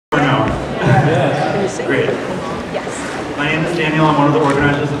Great. Yes. My name is Daniel. I'm one of the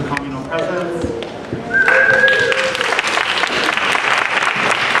organizers of Communal Presence.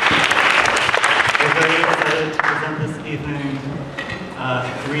 We're very excited to present this evening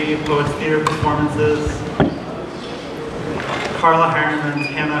 3 Poets Theater performances. Carla Harryman's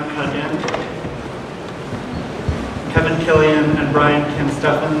Hannah Cut In, Kevin Killian and Brian Kim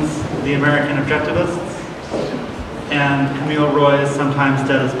Steffens, The American Objectivists, and Camille Roy's Sometimes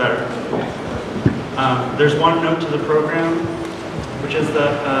Dead is Better. There's one note to the program, which is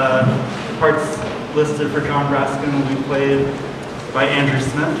that the parts listed for Jon Raskin will be played by Andrew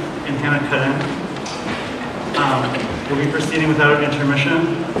Smith in Hannah Cut In. We'll be proceeding without an intermission,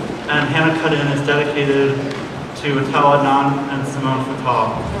 and Hannah Cut In is dedicated to Atal Adnan and Simone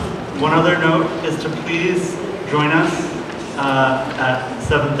Fatal. One other note is to please join us at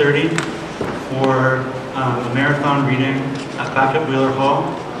 7:30 for a marathon reading back at Wheeler Hall.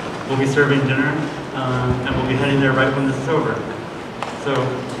 We'll be serving dinner, and we'll be heading there right when this is over. So,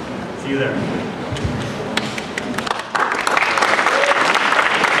 see you there.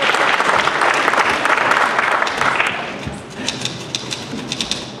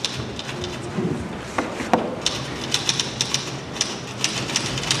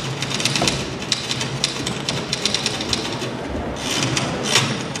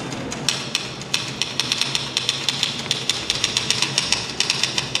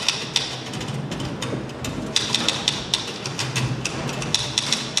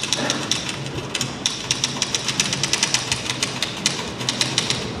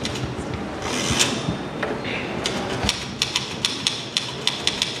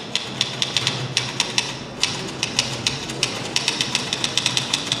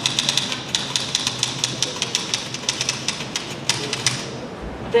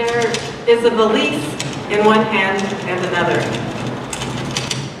 There is a valise in one hand and another.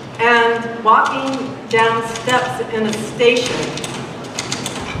 And walking down steps in a station,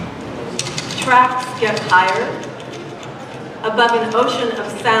 tracks get higher above an ocean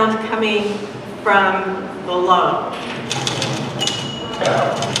of sound coming from below.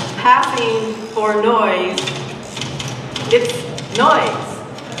 Passing for noise, it's noise.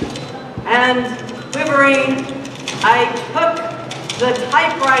 And quivering, I took the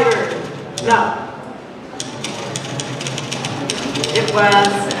typewriter. No. It was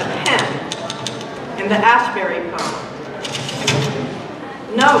a pen in the Ashbury poem.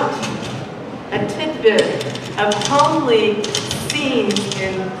 Note, a tidbit of homely scenes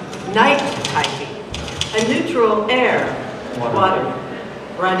in night typing. A neutral air, water,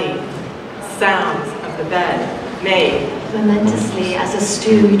 running, sounds of the bed, made momentously as a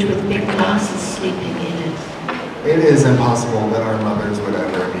stooge with big glasses sleeping in it. It is impossible that our mothers would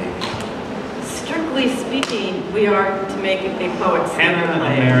ever be. Strictly speaking, we are to make a poet's Hannah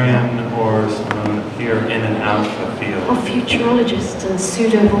and Marion or Simone appear in and out of the field. Or futurologists and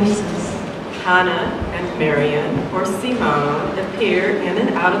pseudo voices. Hannah and Marion or Simone appear in and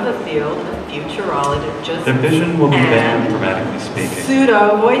out of the field of futurologists. Their vision will be banned, grammatically speaking.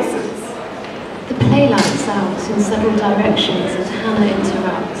 Pseudo voices. The play lights out in several directions as Hannah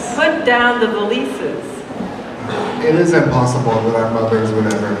interrupts. Put down the valises. It is impossible that our mothers would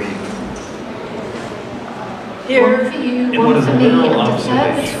ever meet. Here, one for you, what one is for a me, literal and a third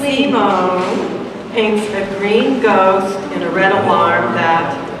observation? between. Simone paints a green ghost in a red alarm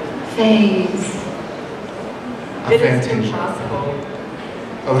that Phase. A it is fantasia. impossible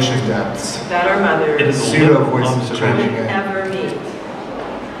Ocean depths. that our mothers It is a Pseudo literal voices observation. changing would it. ever meet.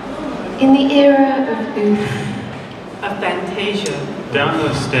 In the era of oof. A fantasia. Down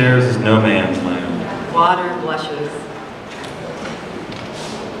those stairs is no man's land. Water blushes.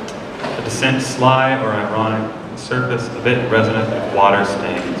 A descent sly or ironic, surface a bit resonant with water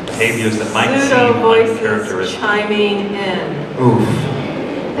stains, behaviors that might Pseudo seem voices uncharacteristic. chiming in. Oof.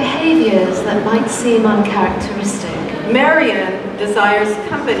 Behaviors that might seem uncharacteristic. Marion desires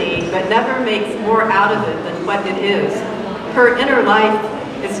company, but never makes more out of it than what it is. Her inner life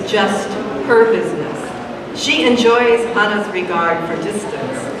is just her business. She enjoys Hannah's regard for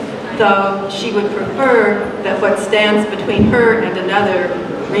distance, though she would prefer that what stands between her and another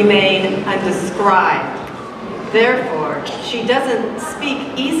remain undescribed. Therefore, she doesn't speak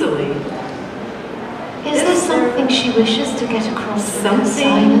easily. Is there something she wishes to get across? Something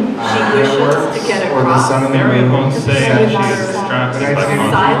Silence? she wishes to get Or the across. sun and the Marion moon. won't say that she is distracted by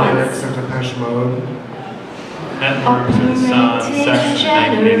Silence. lyrics of Depeche Mode. networks and sun, sex, and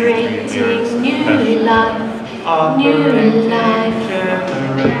Generating new life. New life.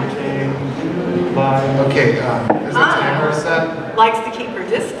 Okay, is the timer set? Likes to keep her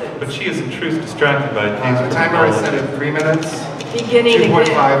distance. But she is in truth distracted by The timer is set at 3 minutes, Beginning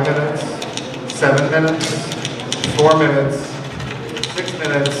 2.5 again. minutes, 7 minutes, 4 minutes, 6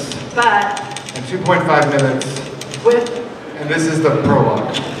 minutes, and 2.5 minutes. And this is the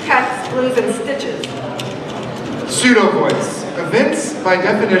prologue. Cuts, blues, and stitches. Pseudo voice. Events, by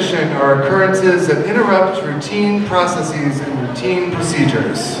definition, are occurrences that interrupt routine processes and routine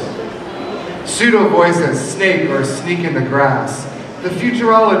procedures. Pseudo voice as snake or sneak in the grass. The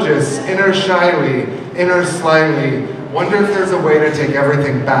futurologists enter shyly, enter slyly, wonder if there's a way to take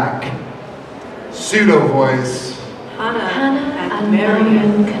everything back. Pseudo voice. Hannah and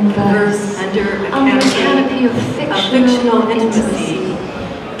Marion converse under a canopy of fictional intimacy,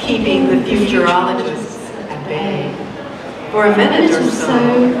 keeping the futurologists at bay. For a minute or so,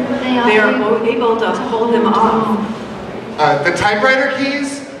 they are able to hold them off. The typewriter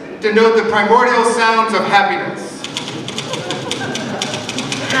keys denote the primordial sounds of happiness.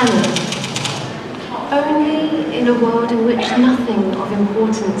 Hannah, only in a world in which nothing of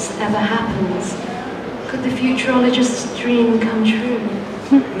importance ever happens could the futurologist's dream come true.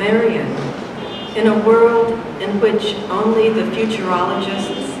 Marion, in a world in which only the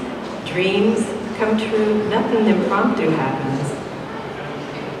futurologist's dreams come true, nothing impromptu happens.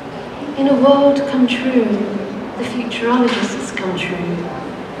 In a world come true, the futurologists come true.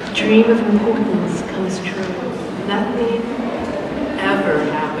 The dream of importance comes true. Nothing ever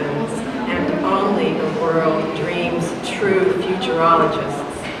happens, and only the world dreams true futurologists.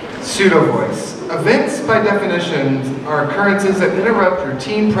 Pseudo voice. Events, by definition, are occurrences that interrupt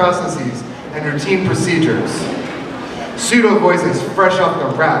routine processes and routine procedures. Pseudo voice is fresh off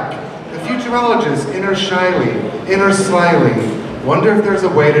the rack. The futurologists enter shyly, enter slyly, wonder if there's a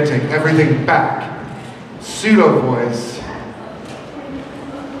way to take everything back. Pseudo voice.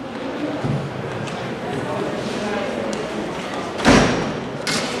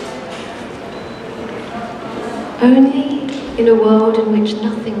 Only in a world in which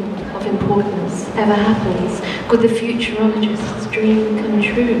nothing of importance ever happens could the futurologist's dream come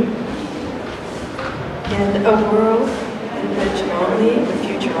true. In a world in which only the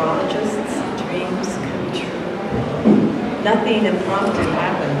futurologist's dreams come true, nothing impromptu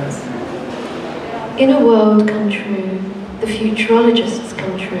happens. In a world come true, the futurologists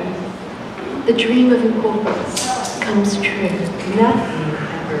come true. The dream of importance comes true. Nothing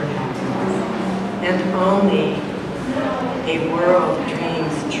ever happens, and only a world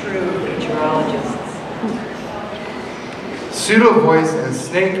dreams true futurologists. Pseudo voice as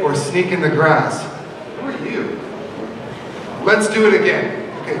snake or sneak in the grass. Who are you? Let's do it again.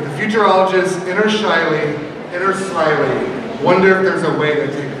 Okay, the futurologists enter shyly, enter slyly, wonder if there's a way to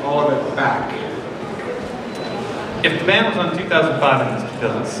take all of it back. If the band was on 2005 and it's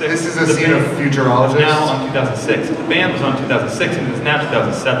 2006, This is a scene of futurologists. Now on 2006. If the band was on 2006 and it's now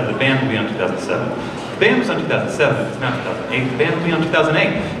 2007, the band will be on 2007. If the band was on 2007 and it's now 2008, the band will be on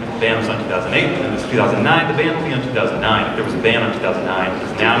 2008. If the band was on 2008 and it's 2009, the band will be on 2009. If there was a band on 2009,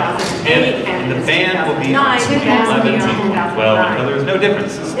 it's now 2008 and the band will be on 2009, 11, 12, until there was no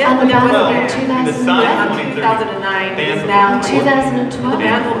difference. Yeah, but there was a 12, band. the sign Yeah, 2009 is now 2012. The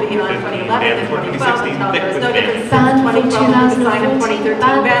band will be on 2011 and 2012 until there was no difference. Band for 2012, the sign of 2014, 2013,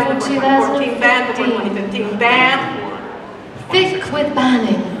 band band for before 2014, band before 2015, band. Thick with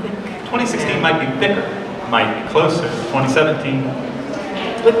banning. 2016 might be thicker, might be closer. 2017.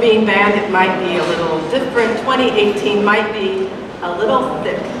 With being banned, it might be a little different. 2018 might be a little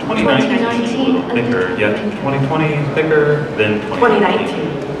thick. 2019 thicker, yet 2020 thicker than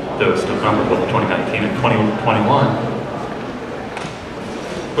 2019. Though it's still comparable to 2019 and 2021.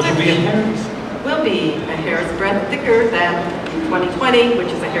 Which will be in hairs. Will be a hair's breadth thicker than 2020, which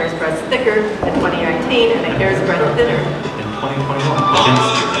is a hair's breadth thicker than 2019, and a hair's breadth thinner In 2021.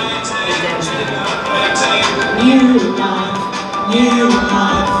 The density. than New life, new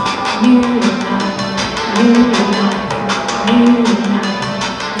life, new life, new life, new life, new life,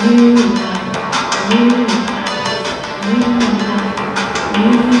 new life, new life,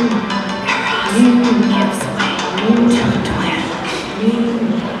 new life, new gives way, new twin, new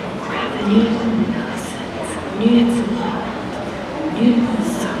gravity, new new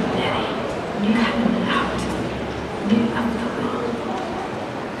someday, new coming out, new of the world.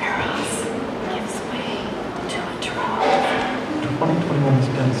 Eros gives way to a drone. 2021 is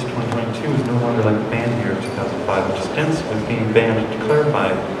dense. 2022 is no longer like band year of 2005, which is dense with being banned. To clarify,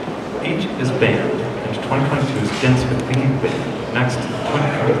 each is banned, and 2022 is dense with being banned. Next,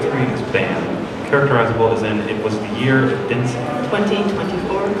 2023 is banned. Characterizable as in it was the year of density.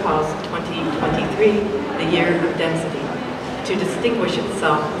 2024 calls 2023 the year of density, to distinguish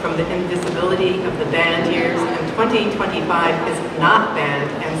itself from the invisibility of the banned years, and 2025 is not banned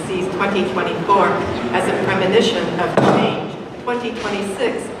and sees 2024 as a premonition of change.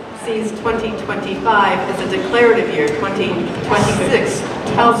 2026 sees 2025 as a declarative year. 2026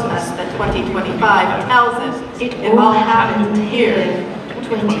 tells us that 2025 tells us It all happened here.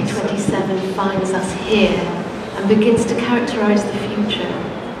 2027 finds us here and begins to characterize the future.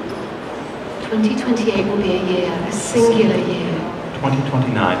 2028 will be a year, a singular year.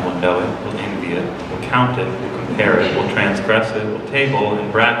 2029 will know it, will envy it, will count it, will compare it, will transgress it, will table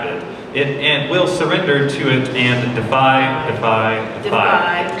and bracket it, and will surrender to it and defy.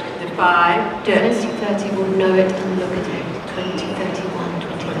 2030 will know it and look at it. 2031,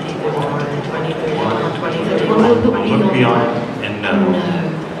 2031 will look beyond and know.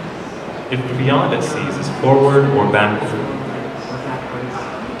 If the beyond it sees is forward or backward.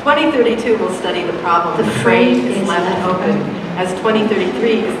 2032 will study the problem. The frame frame is left open. As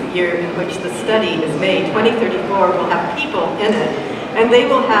 2033 is the year in which the study is made, 2034 will have people in it, and they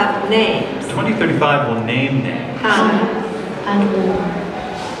will have names. 2035 will name names. And war.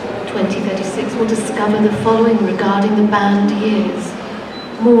 2036 will discover the following regarding the banned years: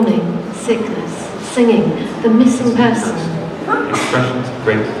 mourning, sickness, singing, the missing person. Expressions of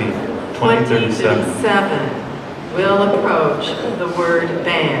great fear. 2037 will approach the word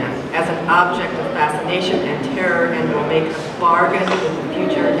ban as an object of fascination and terror, and will make a bargain with the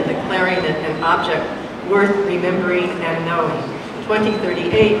future in declaring it an object worth remembering and knowing.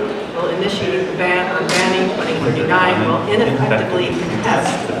 2038 will initiate the ban on banning. 2039 will ineffectively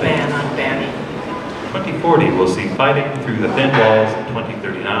contest the ban on banning. 2040 will see fighting through the thin walls.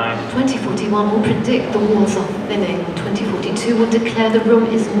 2039. 2041 will predict the walls are thinning. 2042 will declare the room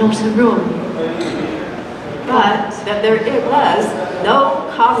is not a room. But that there was no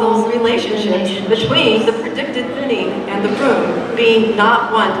causal relationship between the predicted thinning and the room being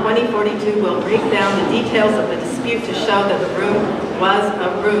not one. 2042 will break down the details of the dispute to show that the room was a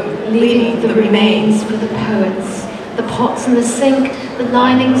room, leaving the remains for the poets, the pots in the sink, the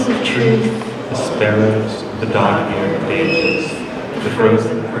linings of truth, the sparrows, the dog-eared pages, the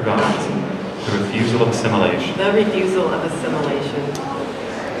frozen forgotten, the refusal of assimilation. The refusal of assimilation.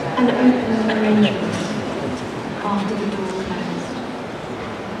 An open arrangement after the door closed.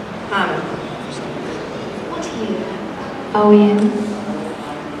 What year are we in?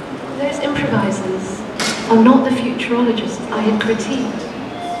 Those improvisers are not the futurologists I had critiqued.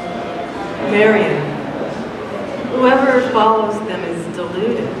 Marion, whoever follows them is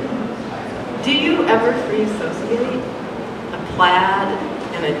deluded. Do you ever free associate? A plaid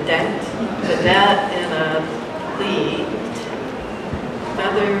and a dent, the debt in a pleat,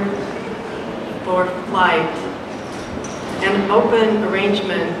 feather for flight, an open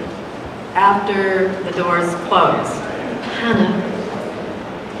arrangement after the doors close. Hannah,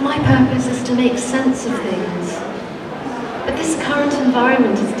 my purpose is to make sense of things, but this current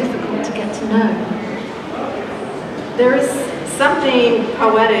environment is difficult to get to know. There is something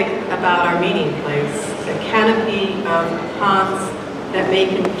poetic about our meeting place, a canopy of haunts that may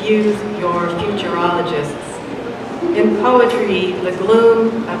confuse your futurologists. In poetry, the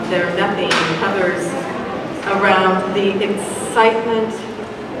gloom of their nothing hovers around the excitement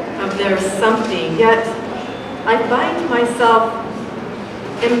of their something, yet I find myself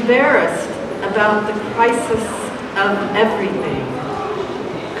embarrassed about the crisis of everything.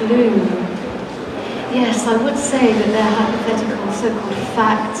 Gloom. Yes, I would say that their hypothetical so-called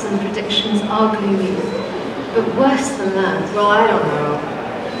facts and predictions are gloomy, but worse than that. Well, I don't know.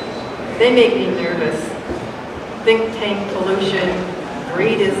 They make me nervous. Think tank pollution,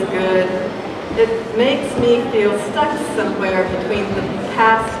 greed is good. It makes me feel stuck somewhere between the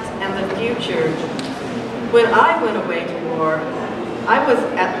past and the future. When I went away to war, I was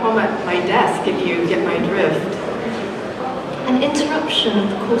at home at my desk, if you get my drift. An interruption of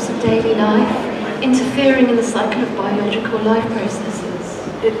the course of daily life, interfering in the cycle of biological life processes.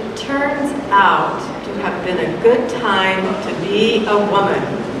 It turns out to have been a good time to be a woman.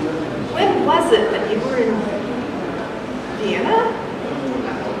 When was it that you were in Vienna?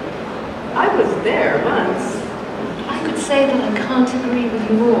 I was there once. I could say that I can't agree with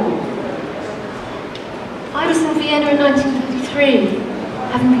you more. I was in Vienna in 1933,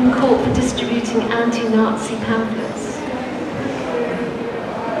 having been caught for distributing anti-Nazi pamphlets.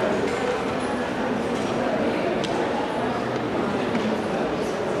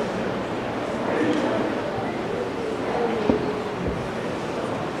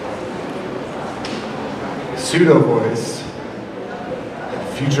 Pseudo voice and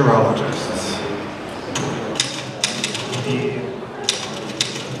futurologists. The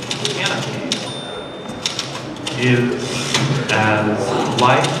canopy is as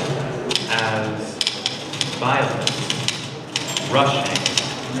light as violence rushing.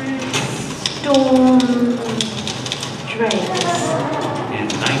 Storm drains. In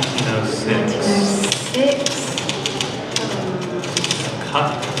 19 1906.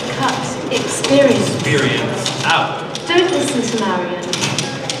 Cut Experience out. Don't listen to Marion.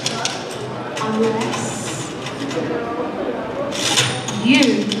 Unless She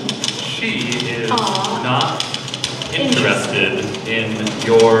is are not interested in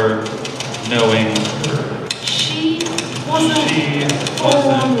your knowing her. She wasn't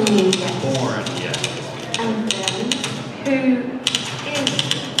born yet. And then, who is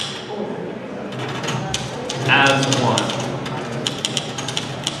born? As one.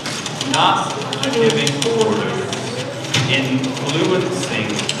 Not giving orders, influencing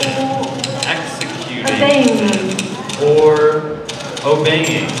them, executing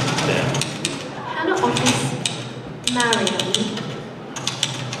obeying them. Hannah offers Marion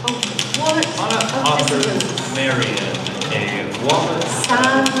Hannah offers Marion a wallet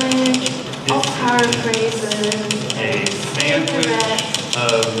sandwich of paraphrases, a sandwich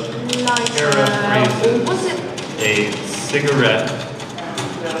of lighter, paraphrases, or was it a cigarette,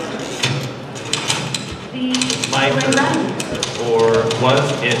 the lighter, way round? or was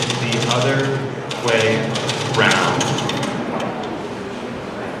it the other way round?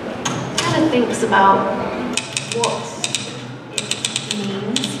 Hannah thinks about what it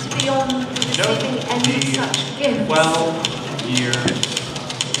means to be on the receiving end of such gifts. 12-year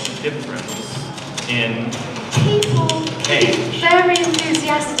difference in People age. very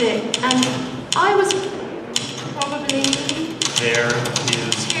enthusiastic, and I was probably There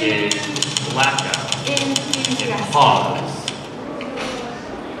is a blackout, a enthusiastic. pause,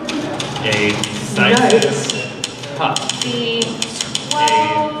 a decisive cut, The a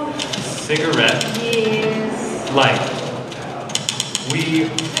 12 cigarette years light. We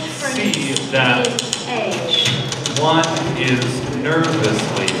see that in age. one is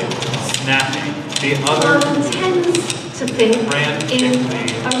nervously snapping, the other One tends to think in frantically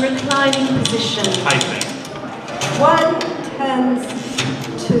a reclining position. typing. One tends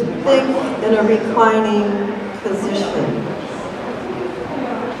to think in a reclining position.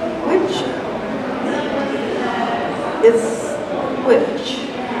 Which is which?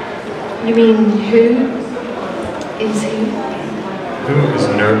 You mean who is who? Who is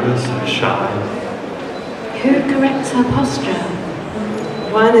nervous and shy? Who corrects her posture?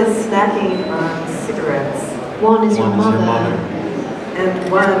 One is snacking on cigarettes, One is your One is your mother. mother. and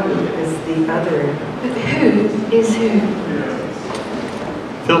one is the other. But who is who?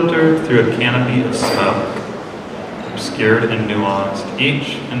 Filtered through a canopy of smoke, obscured and nuanced,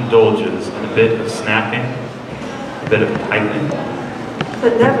 each indulges in a bit of snacking, a bit of typing.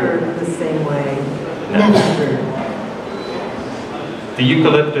 But never the same way. Never. The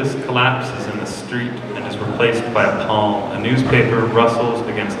eucalyptus collapses in the street and is replaced by a palm. A newspaper rustles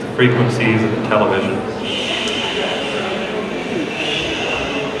against the frequencies of the television.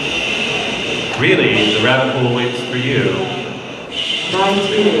 Really, the rabbit hole waits for you. Mine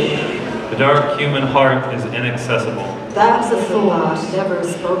too. The dark human heart is inaccessible. That's a thought never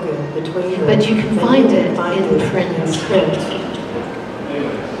spoken between them. But you can find it in print.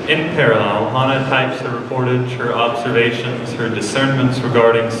 In parallel, Hannah types her reportage, her observations, her discernments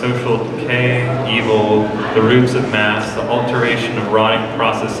regarding social decay, evil, the roots of mass, the alteration of rotting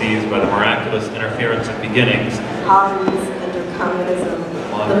processes by the miraculous interference of beginnings. Hobbies, intercommunism,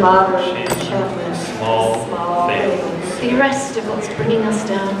 the modern enchantment, Small things. The rest of what's bringing us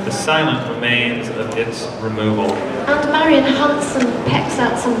down. The silent remains of its removal. And Marion hunts and pecks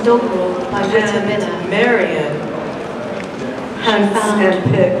out some doggerel by Witter And Binner. Marion hunts found and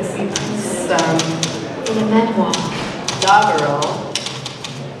picks some in a memoir doggerel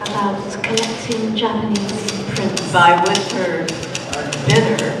about collecting Japanese prints. by Witter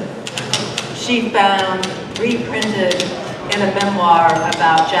Binner. She found reprinted in a memoir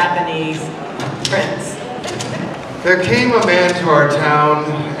about Japanese prints. There came a man to our town,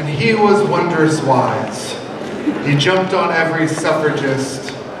 and he was wondrous wise. He jumped on every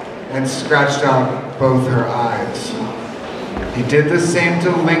suffragist and scratched out both her eyes. He did the same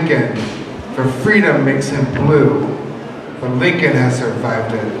to Lincoln, for freedom makes him blue. But Lincoln has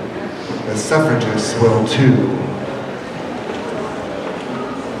survived it. The suffragists will too.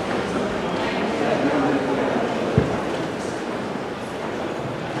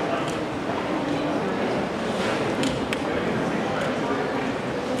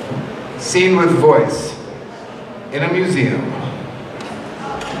 Scene with voice in a museum.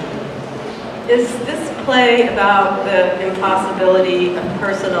 Is this play about the impossibility of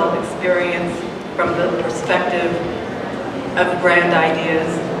personal experience from the perspective of grand ideas?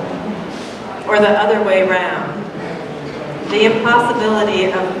 Or the other way round? The impossibility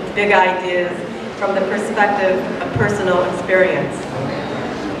of big ideas from the perspective of personal experience?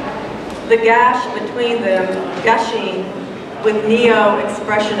 the gash between them gushing with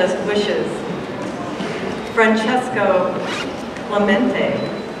neo-expressionist wishes. Francesco Clemente.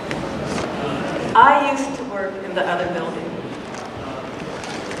 I used to work in the other building.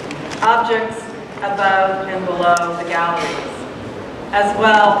 Objects above and below the galleries, as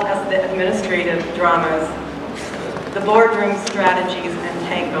well as the administrative dramas, the boardroom strategies and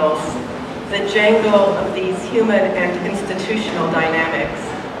tangles, the jangle of these human and institutional dynamics.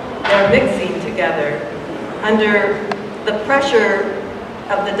 They're mixing together under the pressure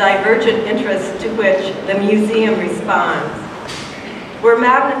of the divergent interests to which the museum responds. Were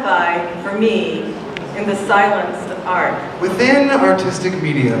magnified for me in the silence of art. Within artistic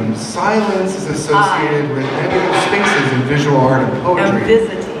mediums, silence is associated with negative spaces in visual art and poetry,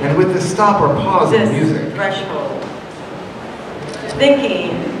 and with the stop or pause in music. Threshold.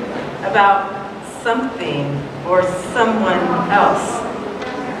 Thinking about something or someone else.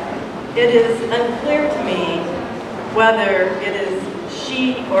 It is unclear to me whether it is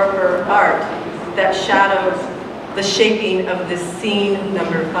she or her art that shadows the shaping of this scene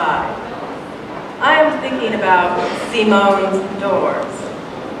number 5. I am thinking about Simone's doors.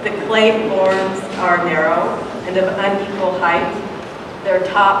 The clay forms are narrow and of unequal height, their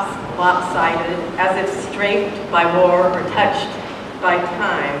tops lopsided, as if strafed by war or touched by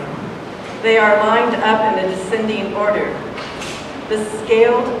time. They are lined up in a descending order. The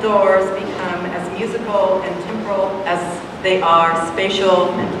scaled doors become as musical and temporal as they are spatial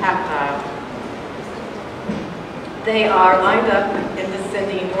and tactile. They are lined up in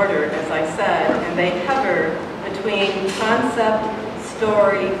descending order, as I said, and they hover between concept,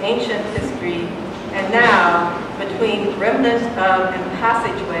 story, ancient history, and now between remnant of and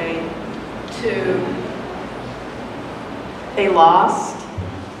passageway to a lost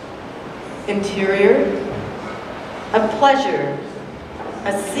interior, a pleasure,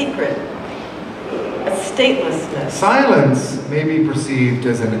 a secret, a statelessness. Silence may be perceived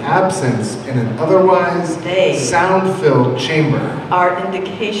as an absence in an otherwise sound-filled chamber. Are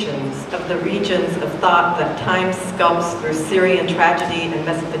indications of the regions of thought that time sculpts through Syrian tragedy and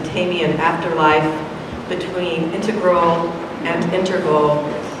Mesopotamian afterlife, between integral and interval,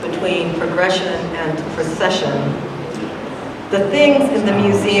 between progression and procession. The things in the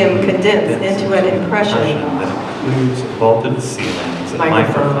museum condense into an impression that includes vaulted ceilings and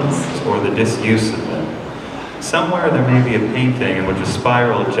microphones, or the disuse of them. Somewhere there may be a painting in which a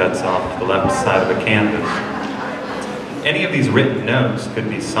spiral jets off to the left side of a canvas. Any of these written notes could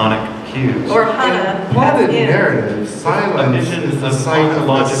be sonic cues. Or Hannah, plotted narrative, silence is the sign of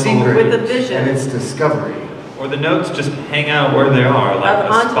the secret and its discovery. Or the notes just hang out where they are, like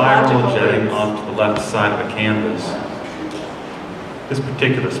a spiral jetting off to the left side of a canvas. This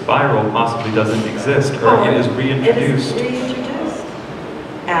particular spiral possibly doesn't exist, or it is reintroduced. It is reintroduced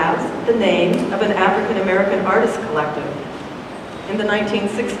as the name of an African-American artist collective in the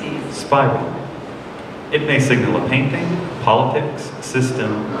 1960s. Spiral. It may signal a painting, politics,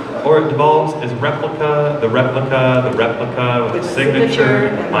 system, or it devolves as replica, the replica, the replica, with the signature,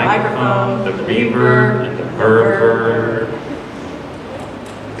 and the microphone, the reverb, and the verb.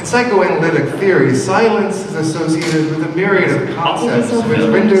 In psychoanalytic theory, silence is associated with a myriad of concepts which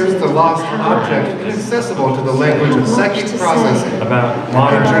renders the lost object inaccessible to the language of psychic processing about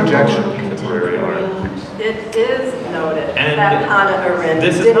modern projection. Contemporary art. It is noted And that Hannah Arendt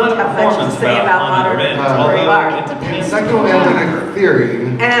this is didn't not a have much to performance say about about modern Hannah Arendt, contemporary art. In psychoanalytic theory,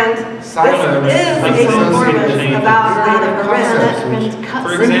 And silence this is a performance about Hannah Arendt.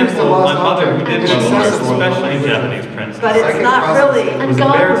 For example, my mother, who did love art, especially Japanese princes, But it's not really was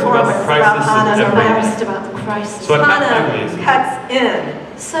embarrassed about the crisis of Embarrassed everything. about the crisis. So I packed my Hannah valise. cuts in.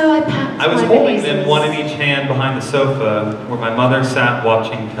 So I packed I was my holding them valises. one in each hand behind the sofa where my mother sat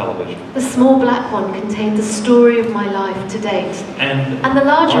watching television. The small black one contained the story of my life to date, And and the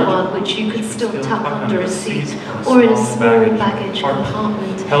larger one, which you could still tuck under a seat or in a small baggage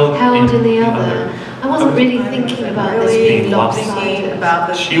compartment held in the other. I wasn't really thinking about this being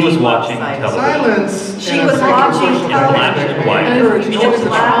lopsided. she was watching television. silence She in a was watching psychosocial black and dynamic white. encourages She was the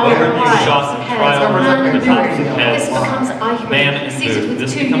black trial. and Overview white. shots of trial Covers up from the tops of ambiguity. heads. This becomes Eichmann, Man in seated booth. with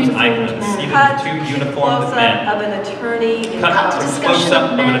This two becomes uniformed Eichmann, men. seated Cut with two to uniformed close-up men. of an attorney in Cut Cut to to discussion close-up of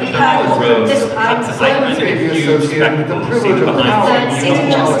of an men. attorney Cut robe. This Cut to becomes Eichmann in may be a huge associated with the spectacle, privilege seated of behind power. Third seated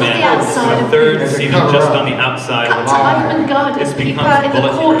uniformed just on the men. outside A of third As a seated cover just up. on the outside Cut of to the Eichmann guarded This people becomes in the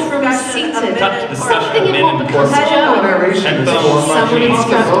bulletin. courtroom Discussion of seated. Cut to the something in what becomes a joke. Narration is Headphones, Someone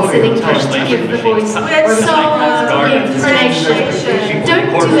instructs in English to give the voice soul, intonation. Don't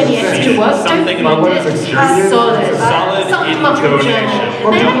do any extra work, don't read it. Solid. Something much of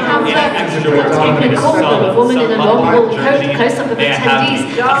joke. May I have people in a corridor, a woman in a long-haul coat, close-up of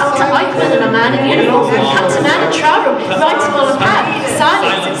attendees, cut to Eichmann and a man in uniform, cut to man in trial room, writing on a pad,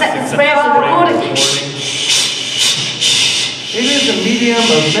 silence, acceptance spray of the recording. It is a medium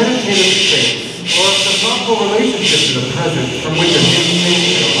of meditative space, or of the thoughtful relationship to the present from which a new thing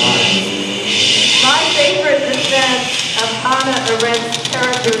arises. My favorite defense of Hannah Arendt's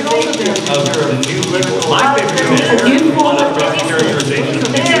characterization My favorite A new form of characterization.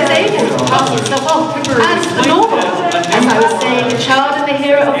 It is able to pass itself off as the normal. As I was saying, a child is the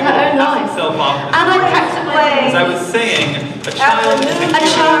hero of her own life. And I practically, As I was saying, a child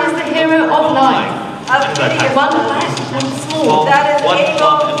is the hero of life. One large and small. that is one able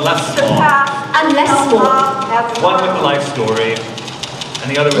plump and less to small. pass And less small. One with a life story,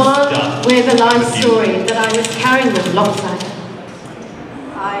 and the other was One done. with a life with you. story that I was carrying them alongside her.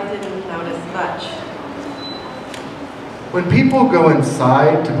 I didn't notice much. When people go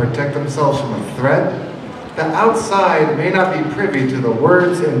inside to protect themselves from a threat, the outside may not be privy to the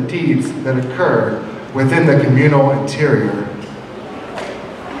words and deeds that occur within the communal interior.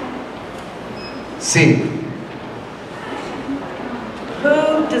 Scene.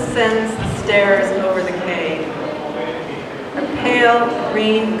 Who descends the stairs over the cave? A pale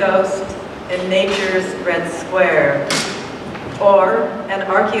green ghost in nature's red square, or an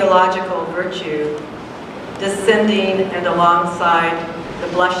archaeological virtue descending and alongside the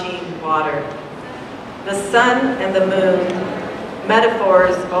blushing water. The sun and the moon,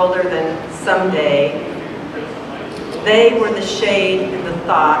 metaphors older than someday, they were the shade and the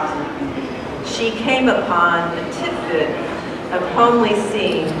thought. She came upon a tidbit of homely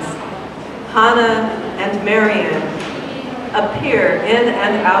scenes. Hannah and Marion appear in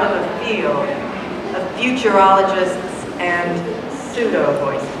and out of a field of futurologists and pseudo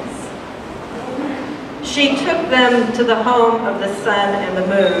voices. She took them to the home of the sun and the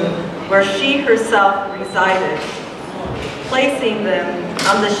moon, where she herself resided, placing them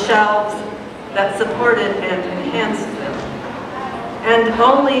on the shelves that supported and enhanced them. And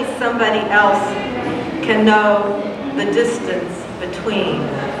only somebody else can know the distance between.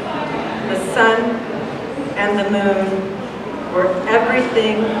 The sun and the moon were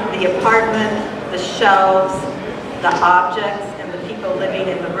everything, the apartment, the shelves, the objects, and the people living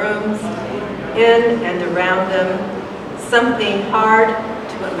in the rooms, in and around them, something hard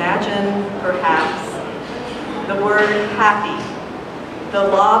to imagine, perhaps. The word happy, the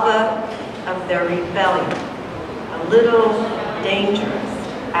lava of their rebellion, a little dangerous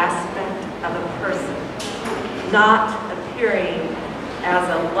aspect of a person, not appearing as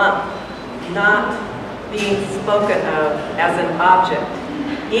a lump, not being spoken of as an object.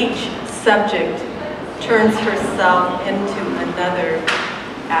 Each subject turns herself into another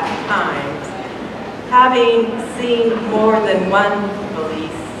at times. Having seen more than one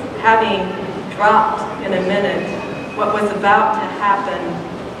valise, having dropped in a minute what was about to happen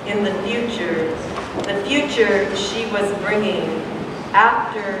in the future she was bringing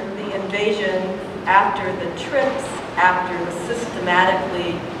after the invasion, after the trips, after the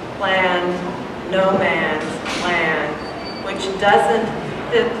systematically planned no man's land, which doesn't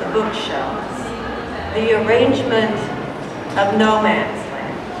fit the bookshelves. The arrangement of no man's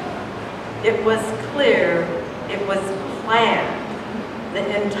land. It was clear, it was planned.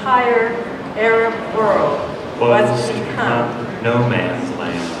 The entire Arab world was to become no man's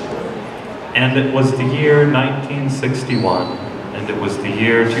land. And it was the year 1961, and it was the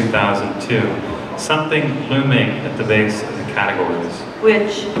year 2002, something looming at the base of the categories.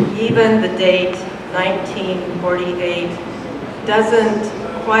 Which even the date 1948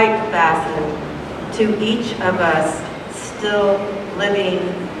 doesn't quite fasten to each of us still living,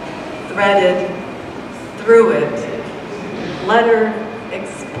 threaded through it. Let her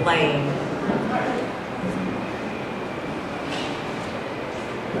explain.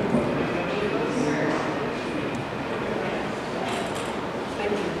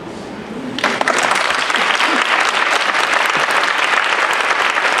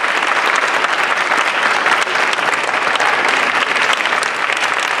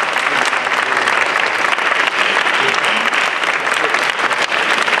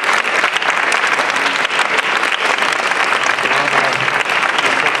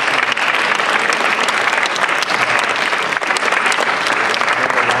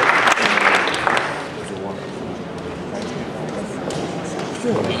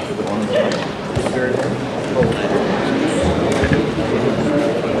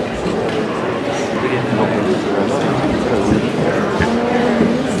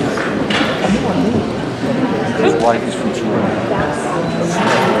 life is Futurology.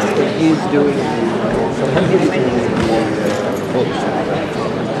 But he's doing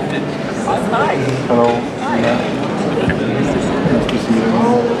Hi. Hello. Hi. Nice to see you.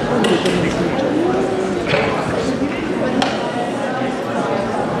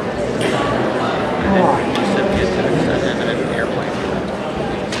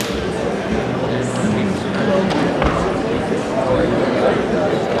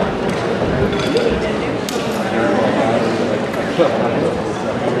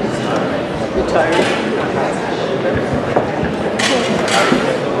 You tired?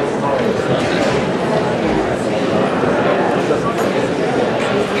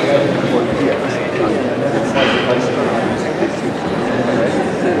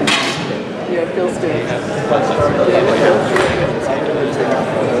 Yeah, it feels good.